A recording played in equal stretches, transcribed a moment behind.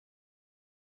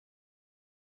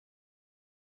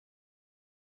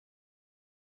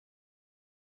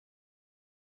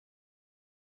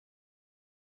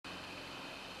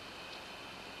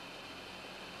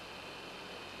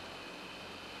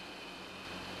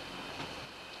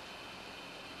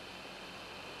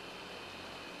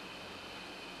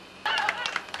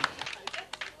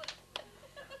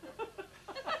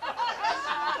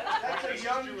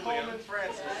Coleman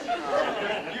Francis.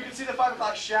 You can see the 5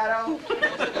 o'clock shadow.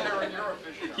 They're in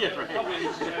Eurovision. Yeah, right.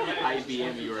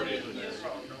 IBM Eurovision.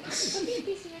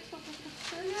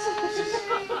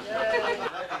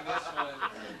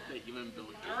 The human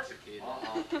ability.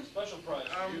 Special prize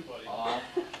for you, buddy.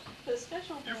 The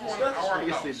special prize. You've won our house. I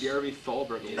guess the Derby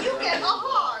Thalberg. You get a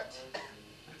heart.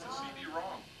 It's a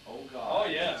CD-ROM. Oh God. Oh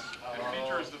yes. It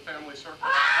features the family circus.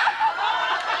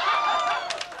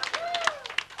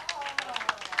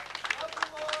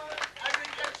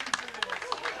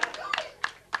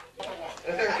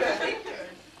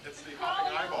 It's the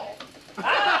hopping eyeball.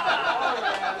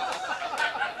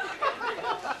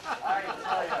 I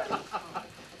tell you.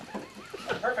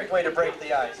 Perfect way to break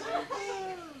the ice.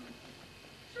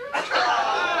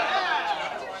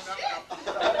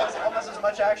 Almost as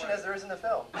much action as there is in the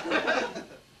film.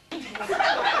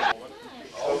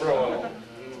 Oh, the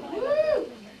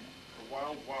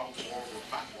wild, wild world of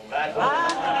Batwoman.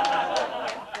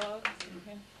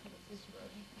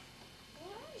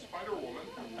 Spider-Woman.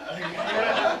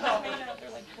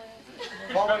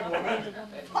 Fallen Woman.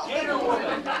 Gator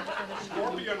Woman.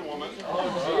 Scorpion Woman. Oh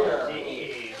dear.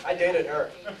 I dated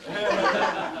her.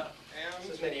 This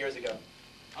was And many years ago.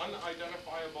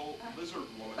 unidentifiable lizard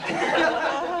woman.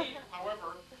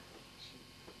 However, she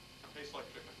tastes like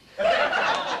chicken.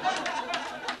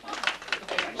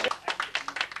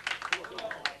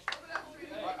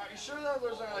 Are you sure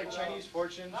those are like Chinese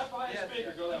fortunes? Not by the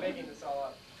speaker. Go that I'm way. making this all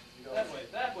up. That way.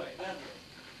 That way. That way.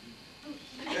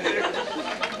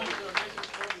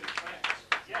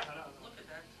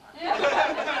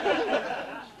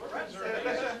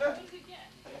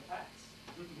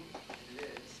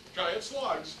 Giant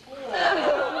slugs.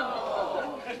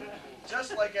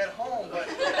 Just like at home, but.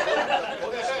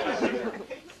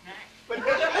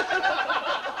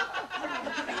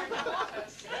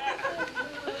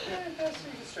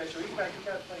 Straight, so you got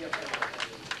plenty of fun.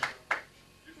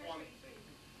 You've won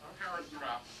Parent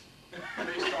Trap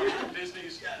based on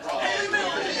Disney's.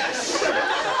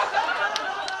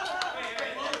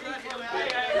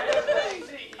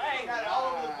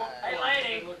 Hey,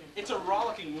 lady. It's a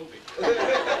rollicking movie. How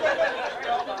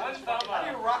do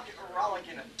you rollick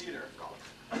in a theater?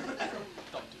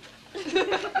 Don't do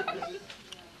that.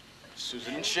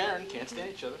 Susan and Sharon can't stand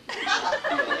each other.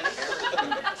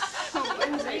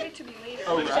 Waited to be later.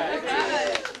 Oh,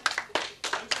 right.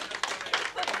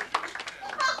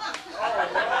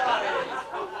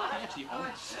 Actually,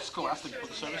 Scholastic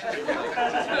Book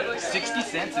Services. 60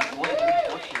 cents in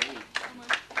 4th grade.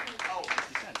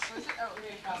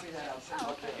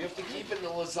 You have to keep it in the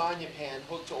lasagna pan,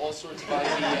 hooked to all sorts of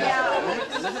IBS.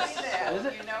 Yeah. Is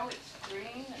it? You know it's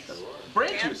green.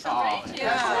 Brain juice. Oh.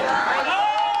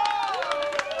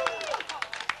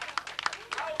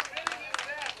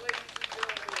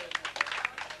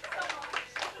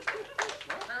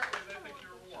 Apparently they think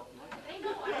you're warm. You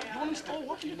want to stole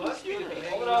what? You must be to be Hold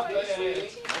hanging it up, out with lady.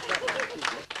 sweetie.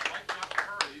 Mike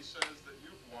Curry says that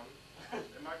you've won a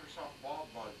Microsoft Ball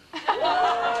Budget.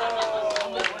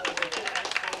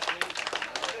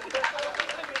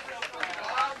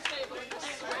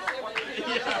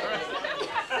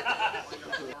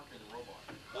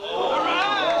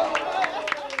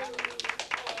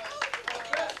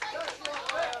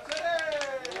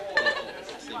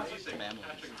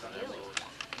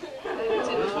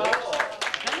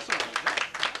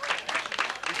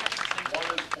 One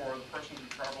is for the person who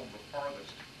traveled the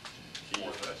farthest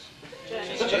for this.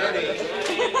 Jenny.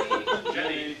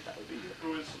 Jenny, who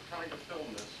is trying to film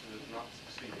this and is not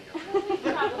succeeding at it.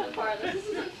 Travel the farthest. This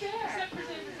isn't fair.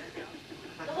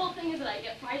 The whole thing is that I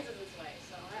get prizes this way,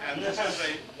 so. And this is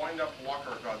a wind-up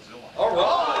walker Godzilla. All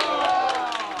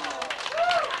right.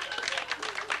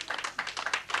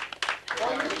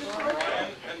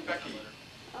 Ryan and Becky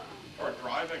are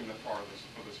driving the farthest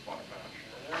for this spot match.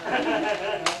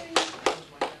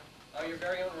 Oh, your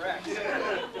very own Rex. And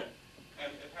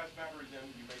it has batteries in,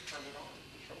 you may turn it on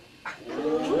to show you.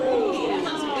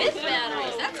 With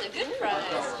batteries, that's a good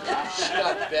prize. She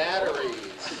got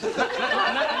batteries.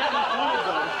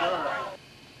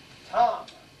 Tom.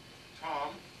 Tom.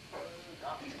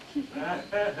 You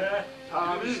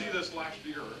didn't see this last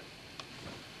year,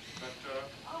 but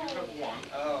you have won.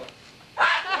 Oh.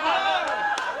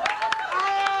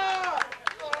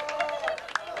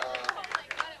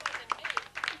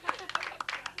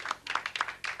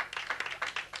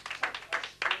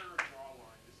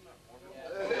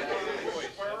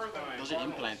 Those are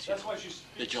implants. That's why she's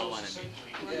The jawline.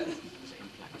 succinctly. Yes. Those are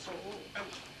implants. And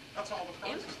that's all the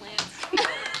prizes. Implants.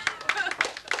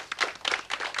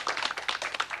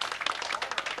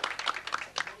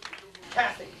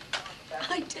 Kathy.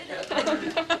 I did it.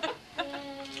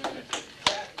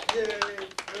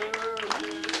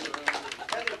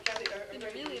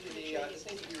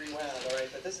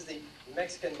 this is the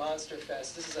Mexican Monster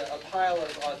Fest. This is a pile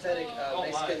of authentic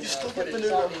Mexican footage.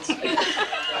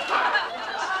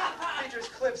 Features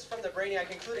clips from the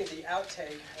Brainiac, including the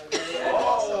outtake. Okay, and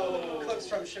also clips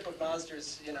from Ship of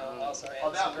Monsters, you know, also,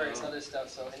 and some various other stuff.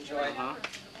 So enjoy.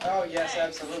 Oh yes,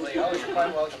 absolutely. Oh, you're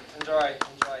quite welcome. Enjoy,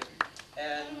 enjoy.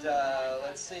 And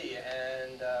let's see.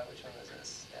 And which one was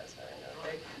this? Yes,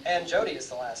 okay. And Jody is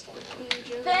the last one.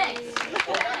 Thanks.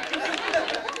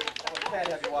 We can't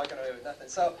have you walking away with nothing.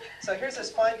 So here's this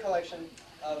fine collection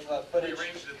of footage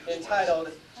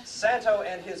entitled "Santo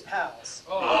and His Pals."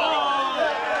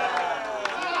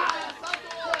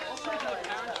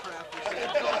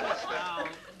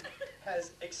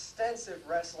 Has extensive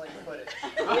wrestling footage.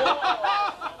 As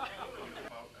I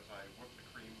whip the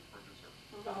cream for dessert.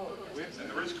 And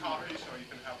there is coffee, so you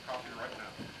can have coffee right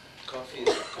now. Coffee is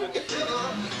good.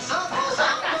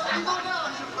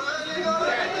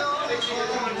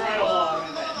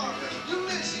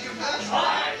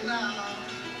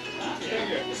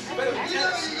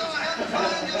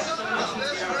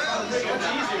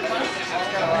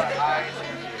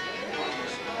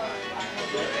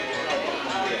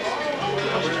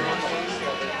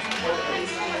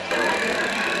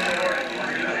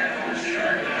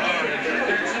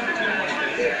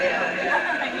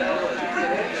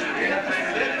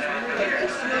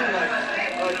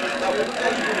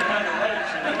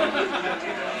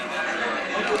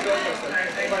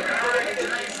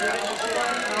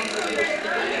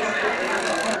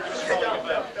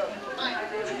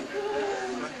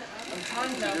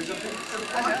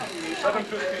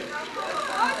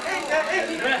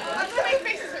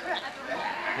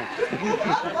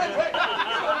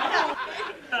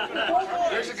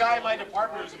 There's a guy in my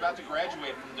department who's about to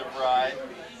graduate from DeVry.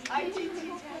 I got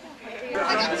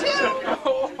two!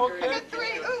 I got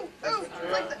three! Ooh! Ooh!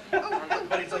 It's like the, ooh!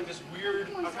 But it's like this weird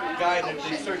guy that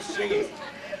they start singing.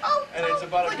 Oh! And it's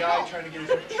about a guy trying to get his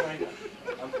own China.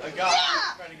 A guy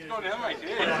trying to get his own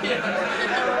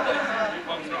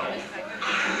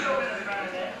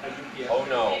Oh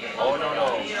no. Oh no no.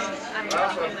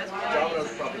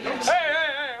 Hey!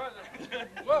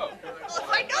 Whoa! Well, if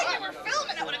I know you were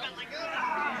filming, I would have been like,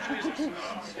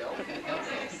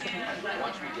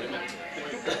 Watch me do it.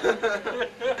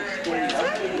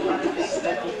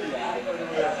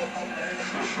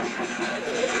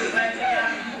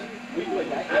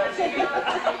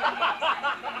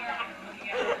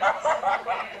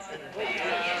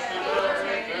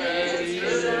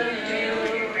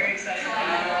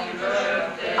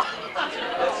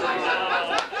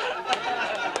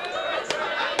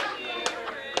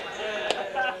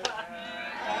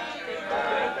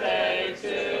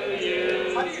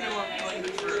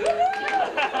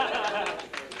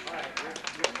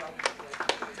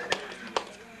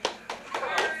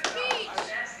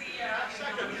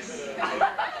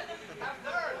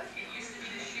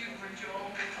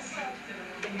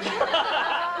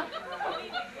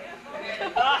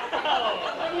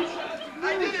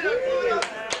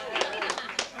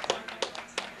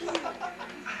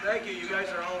 Thank you. You guys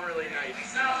are all really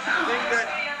nice. I think that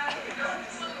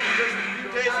just a few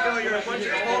days ago you were a bunch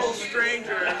of total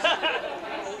strangers. I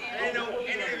didn't know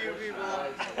any of you people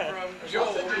from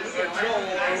Joel or whoever.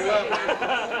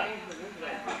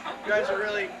 You guys are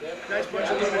really nice bunch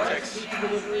of lunatics.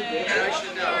 And I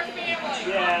should know.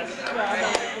 Yes.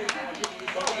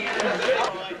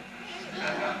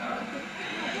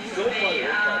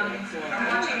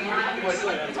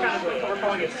 It's kind of, we're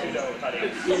calling it pseudo cutting.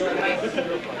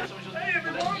 Hey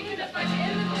everyone!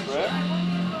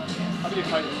 How do you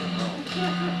type it?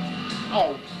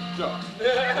 Oh, duh.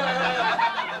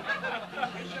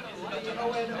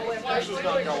 Flash does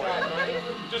not go in.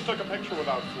 You just took a picture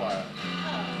without flash.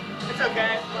 It's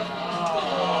okay.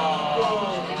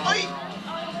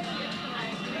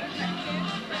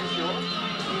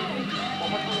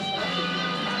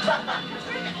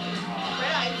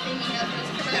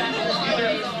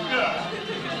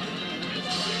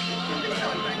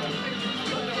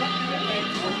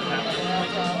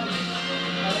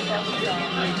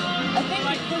 I think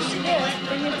you push this,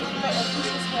 then you have to push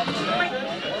this half $19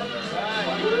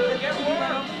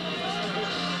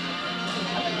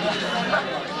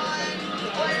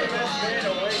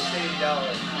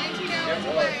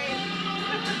 away.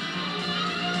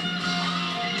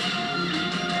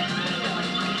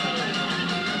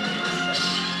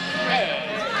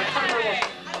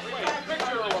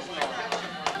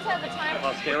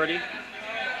 Posterity?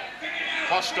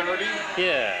 Posterity?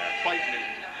 Yeah. Fight me.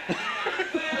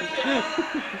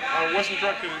 It wasn't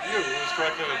directed at you, it was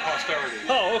directed at posterity.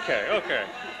 Oh, okay, okay.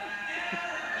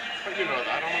 But you know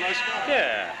that, I'm a nice guy.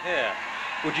 Yeah, yeah.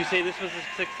 Would you say this was a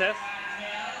success?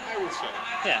 I would say.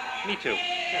 Yeah, me too.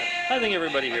 I think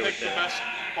everybody here I would think say the best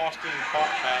Boston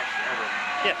podcast ever.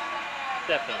 Yes,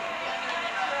 definitely.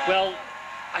 Well,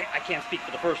 I can't speak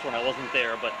for the first one. I wasn't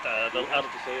there, but He has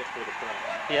to say it for the press.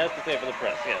 he has to say it for the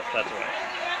press. Yes, that's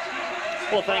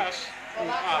right. Well, thanks.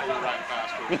 Ah, you right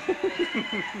bastard.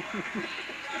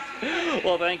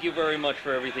 Well, thank you very much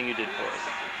for everything you did for us.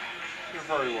 You're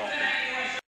very welcome.